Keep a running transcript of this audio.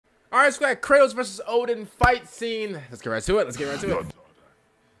All right, so we got Kratos versus Odin fight scene. Let's get right to it. Let's get right to it.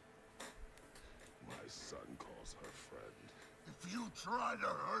 My son calls her friend. If you try to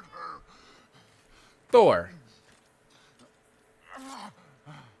hurt her, Thor.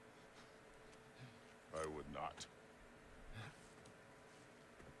 I would not.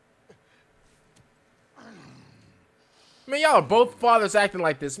 Man, y'all are both fathers acting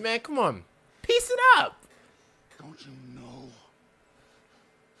like this, man. Come on. Piece it up. Don't you know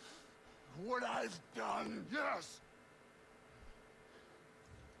what I've done? Yes.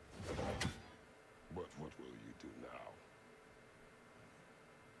 But what will you do now?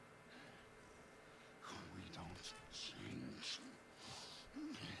 We don't change.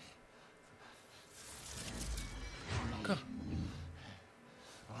 Come.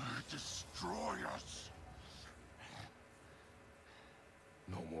 Or destroy us.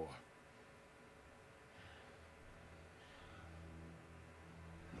 No more.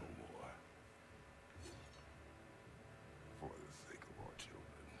 No more. For the sake of our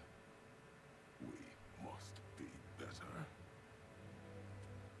children, we must be better.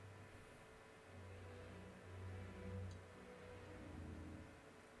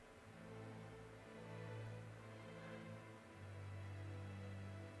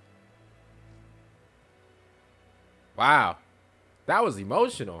 Wow. That was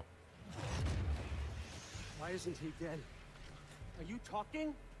emotional. Why isn't he dead? Are you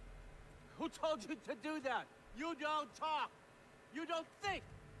talking? Who told you to do that? You don't talk. You don't think.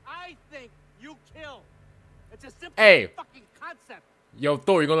 I think. You kill. It's a simple fucking concept. Yo,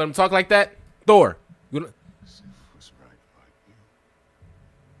 Thor, you gonna let him talk like that? Thor, you gonna... Sif was right about you.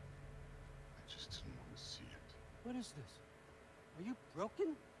 I just didn't want to see it. What is this? Are you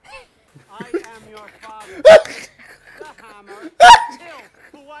broken? I am your father. The hammer kills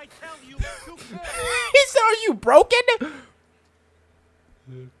who I tell you to kill. He said, are you broken?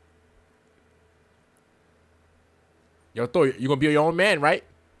 Yo, Thor, you gonna be your own man, right?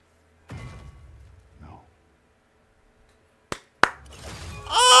 No.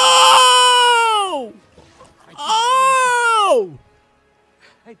 Oh! Oh!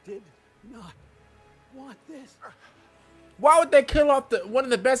 I did not want this. Why would they kill off one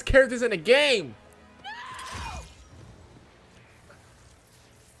of the best characters in the game?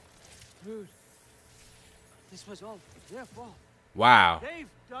 Dude, this was all their fault. Wow. They've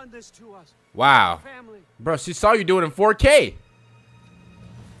done this to us. Wow. Family. Bro, she saw you do it in 4K.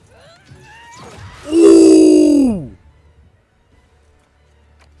 Ooh!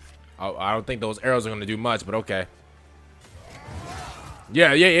 Oh, I don't think those arrows are going to do much, but okay.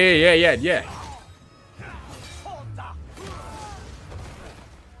 Yeah.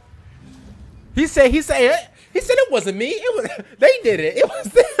 He said it wasn't me. It was they did it. It was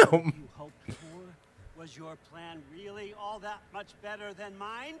them. You hoped for? Was your plan really all that much better than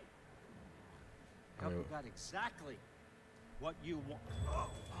mine? You got exactly what you want.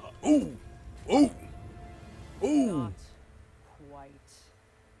 Ooh. Ooh. Ooh. Not quite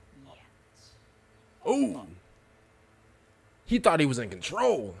yet. Ooh. He thought he was in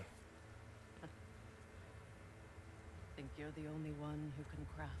control. Think you're the only one who can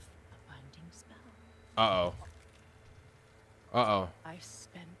craft a binding spell? Uh-oh. Uh-oh. I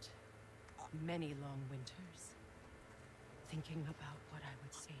spent many long winters thinking about what I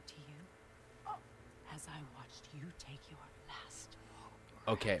would say to you as I watched you take your last.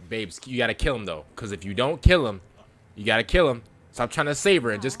 Okay, babes, you gotta kill him though, because if you don't kill him, you gotta kill him. Stop trying to save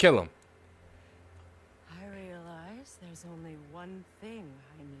her and just kill him. I realize there's only one thing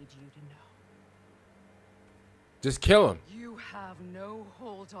I need you to know. Just kill him. You have no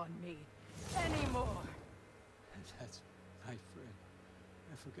hold on me anymore. That's my friend.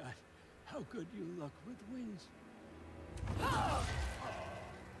 I forgot how good you look with wings.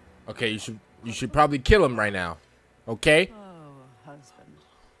 Okay, you should probably kill him right now. Okay? Oh, husband.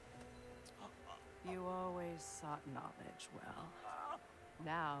 You always sought knowledge well.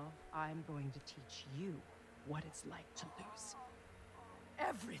 Now I'm going to teach you what it's like to lose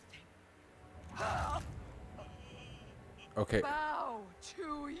everything. Okay. Bow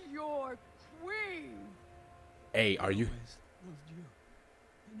to your queen. Hey, are you? Always loved you.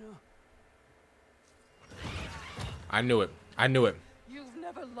 You know. I knew it. I knew it. You've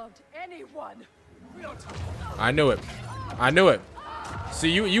never loved anyone. I knew it. I knew it.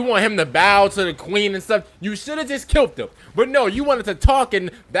 See, you want him to bow to the queen and stuff. You should have just killed him. But no, you wanted to talk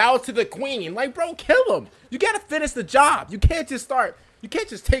and bow to the queen. Like, bro, kill him. You gotta finish the job. You can't just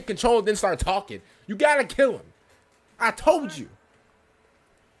take control and then start talking. You gotta kill him. I told you.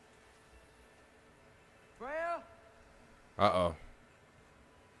 Freya? Uh-oh.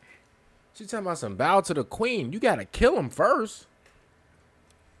 She's talking about some bow to the queen. You gotta kill him first.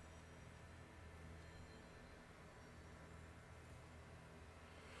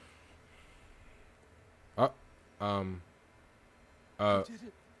 You did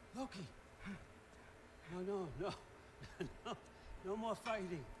it, Loki. No. No more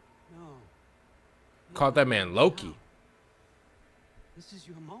fighting. No. Called that man Loki. Now. This is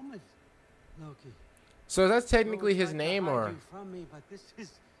your moment, Loki. So that's technically his Tried to name, hide or you from me, but this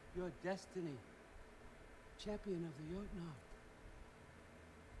is your destiny. Champion of the Jotnar.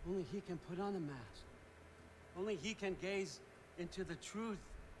 Only he can put on a mask. Only he can gaze into the truth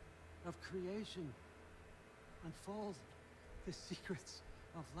of creation. Unfold the secrets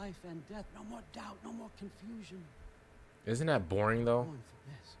of life and death. No more doubt, no more confusion. isn't that boring though? Going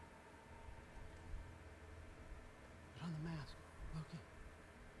for this. Put on the mask, Loki.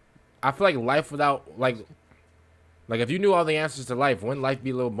 I feel like life without like if you knew all the answers to life, wouldn't life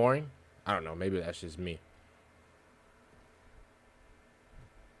be a little boring? I don't know. Maybe that's just me.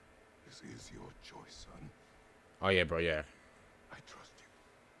 This is your choice, son. Oh yeah, bro. Yeah. I trust you.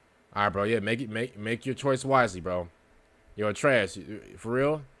 All right, bro. Yeah, make your choice wisely, bro. Yo, Atreus, for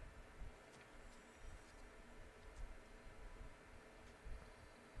real?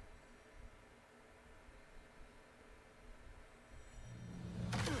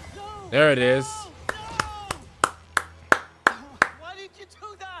 There it is. Why did you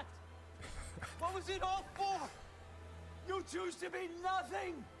do that? What was it all for? You choose to be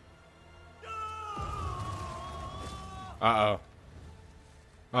nothing. Uh-oh.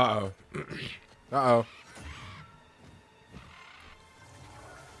 Uh-oh. Uh-oh.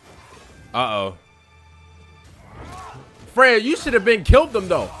 Uh-oh. Fred, you should have been killed them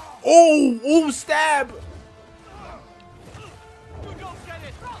though. Oh, ooh, stab.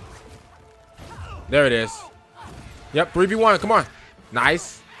 There it is. Yep, 3v1. Come on.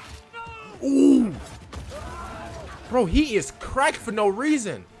 Nice. Ooh. Bro, he is cracked for no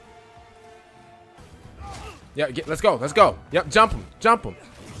reason. Yeah, let's go. Let's go. Yep, jump him. Jump him.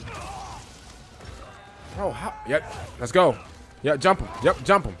 Bro, how? Yep, let's go. Yep, jump him. Yep,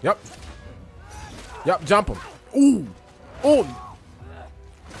 jump him. Yep. Yep, jump him. Ooh. Ooh.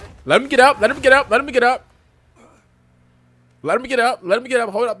 Let him get up. Let him get up. Let him get up. Let him get up. Let him get up.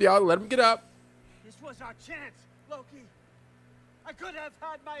 Hold up, y'all. Let him get up. This was our chance, Loki. I could have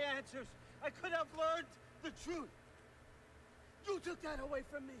had my answers. I could have learned the truth. You took that away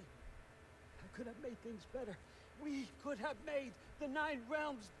from me. I could have made things better. We could have made the 9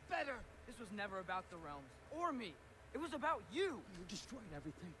 realms better. This was never about the realms or me. It was about you. You destroyed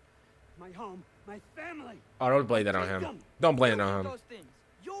everything. My home, my family. Oh, don't blame that on him. Don't blame it on him. Those things.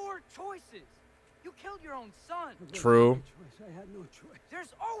 Your choices. You killed your own son. True. I had no choice.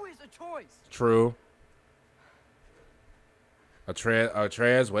 There's always a choice. True.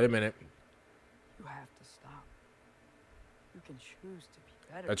 Atreus, wait a minute. You have to stop. You can choose to be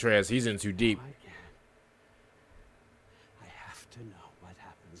better. Atreus, he's in too deep. I can't. I have to know what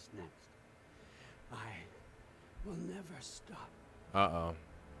happens next. I will never stop. Uh-oh.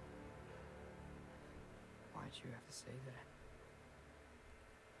 Why'd you have to say that?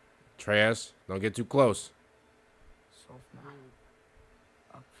 Atreus, don't get too close. Sofna.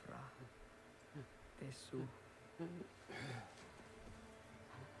 Apfra. Desu.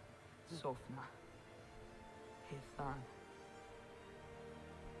 Sofna. Hithan.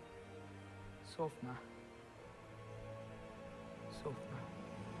 Sofna. Sofna.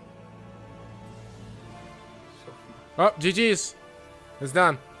 Sofna. Oh, GG's. It's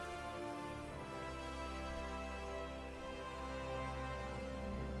done.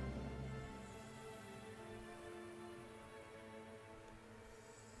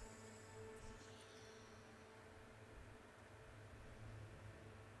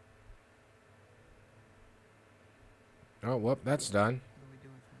 Oh, well, that's done. What do we do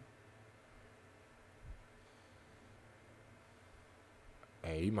with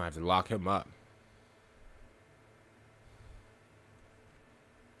him? Hey, you might have to lock him up.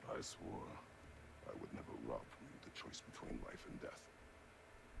 I swore I would never rob from you the choice between life and death.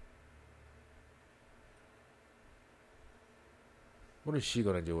 What is she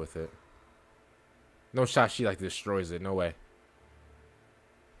gonna do with it? No shot she like destroys it. No way.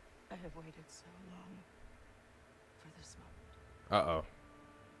 I have waited so long for this moment. Uh-oh.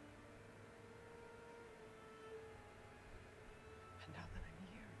 And now that I'm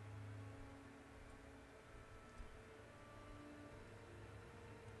here,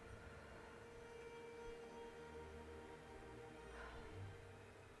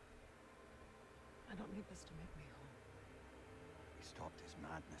 I don't need this to make me whole. He stopped his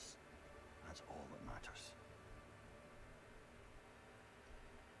madness. That's all that matters.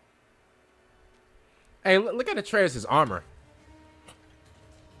 Hey, look at Atreus' armor.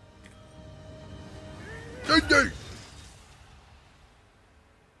 Ding ding!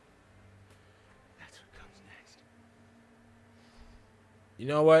 That's what comes next. You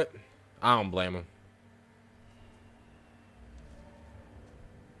know what? I don't blame him.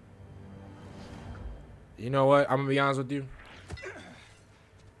 You know what? I'm gonna be honest with you.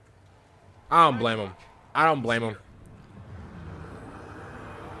 I don't blame him. I don't blame him.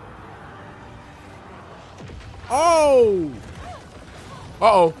 Oh!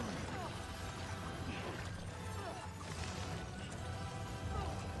 Uh-oh.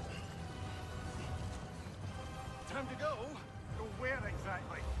 Time to go. Go where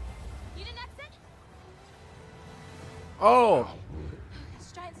exactly? You didn't exit? Oh!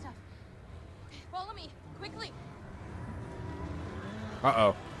 It's giant stuff. Follow me, quickly.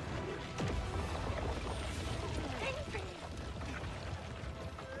 Uh-oh.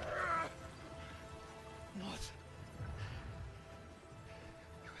 What?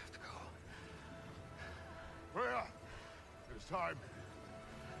 You have to go. Where? There's time.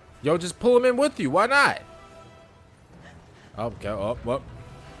 Yo, just pull him in with you. Why not? Okay, oh, well.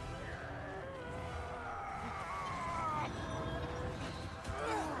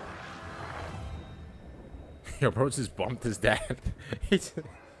 Yo, bro just bumped his dad. He's... Don't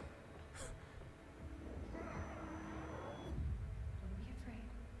be afraid.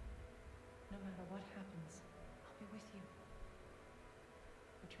 No matter what happens, I'll be with you.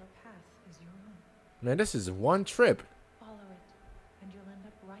 But your path is your own. Man, this is one trip. Follow it, and you'll end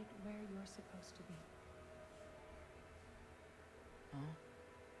up right where you're supposed to be. Huh?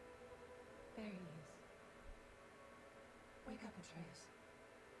 There he is. Wake up, Atreus.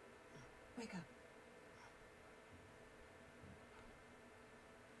 Wake up.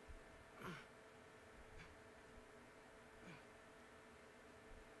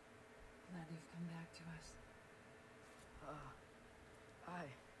 Glad you've come back to us. Hi.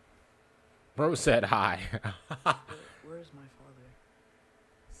 Bro said hi. Where's my father?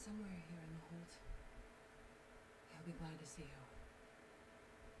 Somewhere here in the hold. He'll be glad to see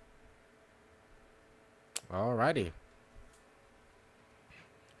you. Alrighty.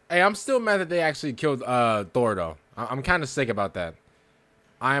 Hey, I'm still mad that they actually killed Thor though. I'm kind of sick about that.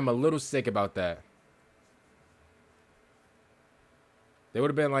 I am a little sick about that. They would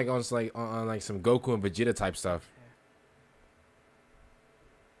have been like on like some Goku and Vegeta type stuff.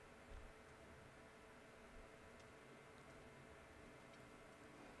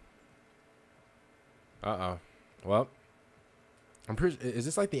 Uh-oh. Well, I'm pretty. Is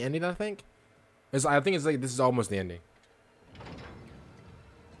this like the ending? I think. I think it's like this is almost the ending.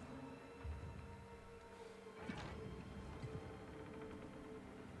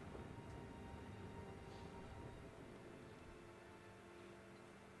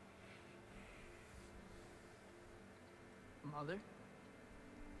 Mother?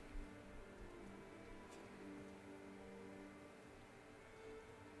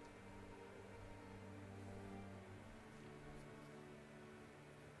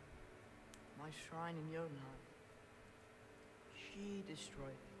 My shrine in Jotunheim. She destroyed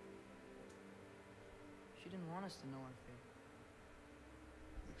it. She didn't want us to know our fate.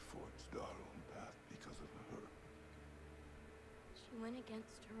 We forged our own path because of her. She went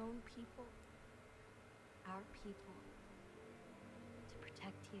against her own people. Our people. To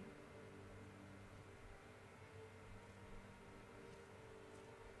protect you.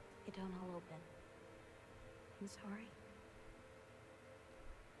 I don't know, Odin. I'm sorry.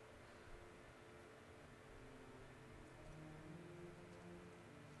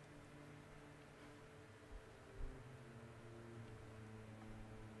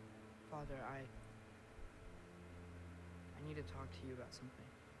 Father, I need to talk to you about something.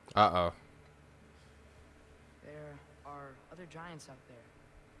 Uh-oh. There are other giants out there.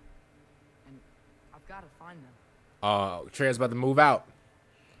 And I've got to find them. Trey's about to move out.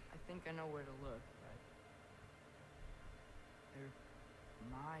 I think I know where to look, but they're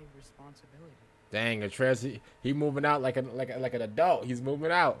my responsibility. Dang, Atreus, he moving out like an adult. He's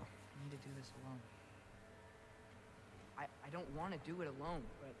moving out. I need to do this alone. I don't want to do it alone,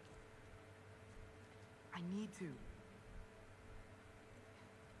 but I need to.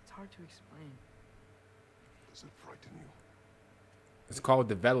 It's hard to explain. Does it frighten you? It's called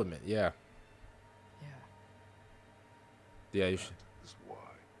development. Yeah. Yeah. Yeah, you should. That is why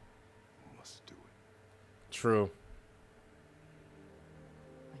you must do it. True.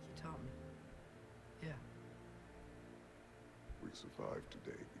 Like you taught me. Yeah. We survive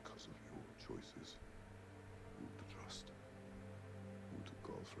today because of your choices. Who to trust. Who to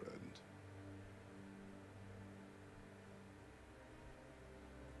call friend.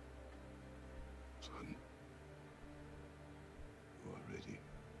 Son. You are ready.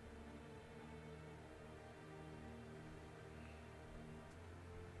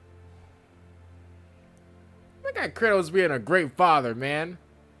 Look at Kratos being a great father, man.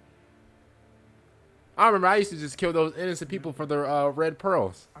 I remember I used to just kill those innocent people for their red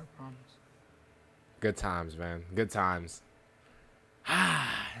pearls. I promise. Good times, man. Good times.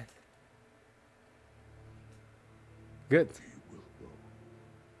 Good. He will go.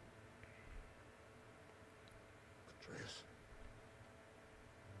 Atreus.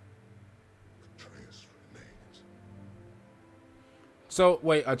 Atreus remains. So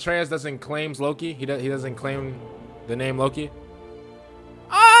wait, Atreus doesn't claim Loki. He doesn't claim the name Loki.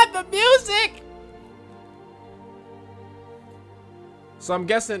 Ah, the music. So I'm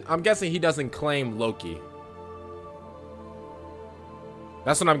guessing he doesn't claim Loki.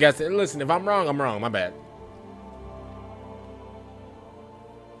 That's what I'm guessing. Listen, if I'm wrong, I'm wrong. My bad.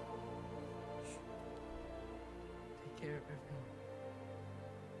 Take care of everyone.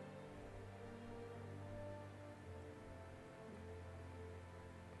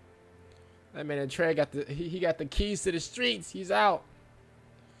 That man Trey got he got the keys to the streets. He's out.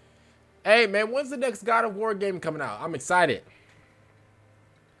 Hey man, when's the next God of War game coming out? I'm excited.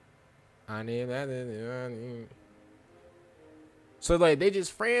 I need that. So like they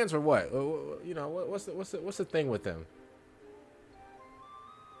just friends or what? You know what's the thing with them?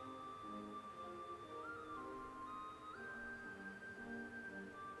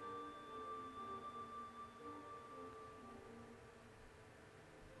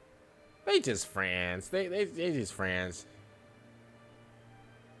 They just friends. They just friends.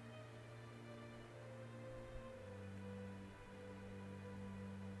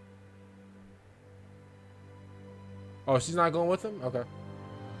 Oh, she's not going with him? Okay.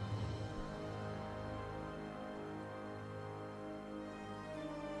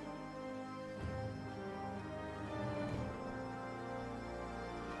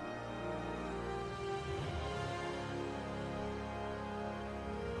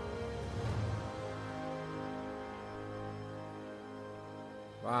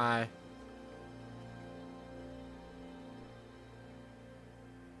 Bye.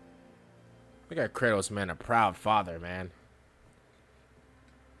 Look at Kratos, man, a proud father, man.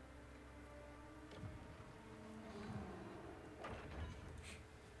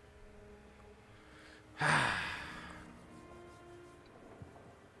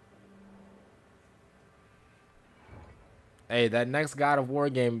 Hey, that next God of War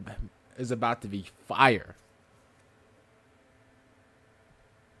game is about to be fire.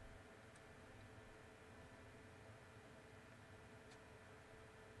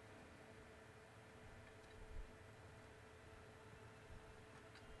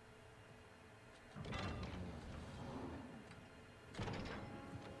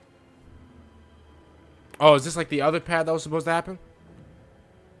 Oh, is this like the other pad that was supposed to happen?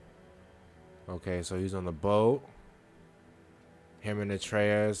 Okay, so he's on the boat. Him and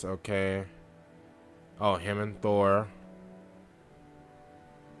Atreus, okay. Oh, him and Thor.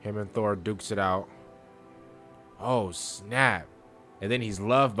 Him and Thor dukes it out. Oh, snap. And then he's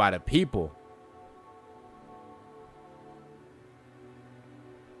loved by the people.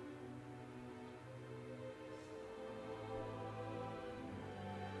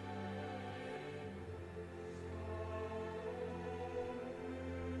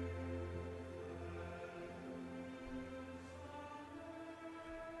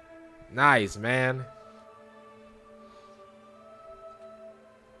 Nice, man.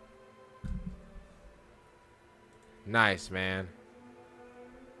 Nice, man.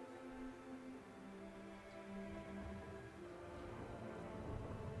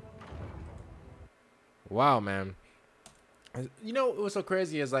 Wow, man. You know, it was so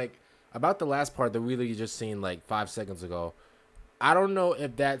crazy is like about the last part that we literally just seen like 5 seconds ago. I don't know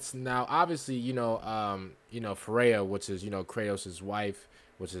if that's now obviously, Freya, which is, Kratos' wife,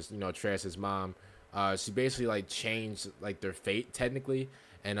 which is, Atreus' mom. She basically like changed like their fate technically.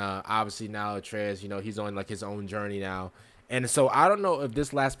 And obviously now Atreus, he's on like his own journey now. And so I don't know if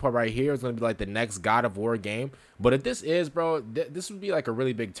this last part right here is going to be like the next God of War game. But if this is, bro, this would be like a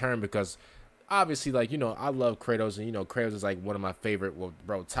really big turn because obviously, like, I love Kratos. And, Kratos is like one of my favorite, well,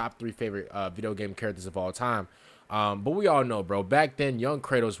 bro, top 3 favorite video game characters of all time. But we all know, bro, back then, young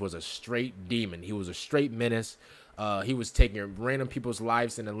Kratos was a straight demon. He was a straight menace. He was taking random people's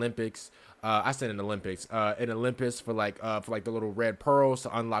lives in Olympics. I said in Olympics, in Olympus for like the little red pearls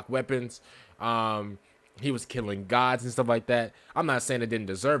to unlock weapons. He was killing gods and stuff like that. I'm not saying it didn't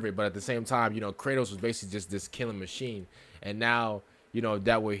deserve it, but at the same time, Kratos was basically just this killing machine. And now,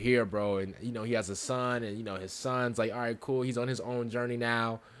 that we're here, bro, and, he has a son, and, his son's like, all right, cool. He's on his own journey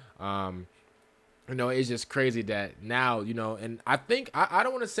now. It's just crazy that now, and I think, I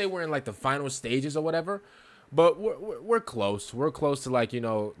don't want to say we're in like the final stages or whatever, but we're close. We're close to like,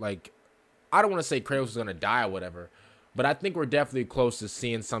 I don't want to say Kratos is gonna die or whatever, but I think we're definitely close to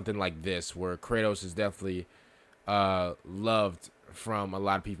seeing something like this, where Kratos is definitely loved from a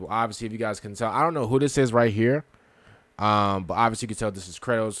lot of people. Obviously, if you guys can tell, I don't know who this is right here, but obviously you can tell this is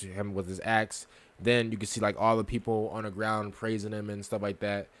Kratos, him with his axe. Then you can see like all the people on the ground praising him and stuff like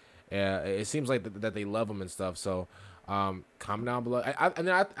that. It seems like that they love him and stuff. So comment down below.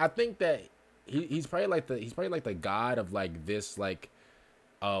 I think that he's probably like the god of like this like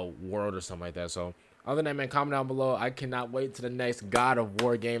world or something like that. So other than that, man, comment down below. I cannot wait to the next God of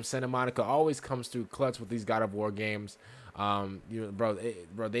War game. Santa Monica always comes through clutch with these God of War games. Bro,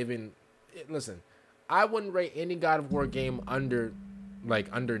 they've been. Listen, I wouldn't rate any God of War game under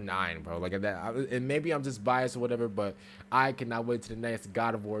 9, bro. Like that. And maybe I'm just biased or whatever, but I cannot wait to the next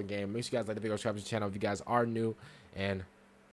God of War game. Make sure you guys like the video, subscribe to the channel if you guys are new, and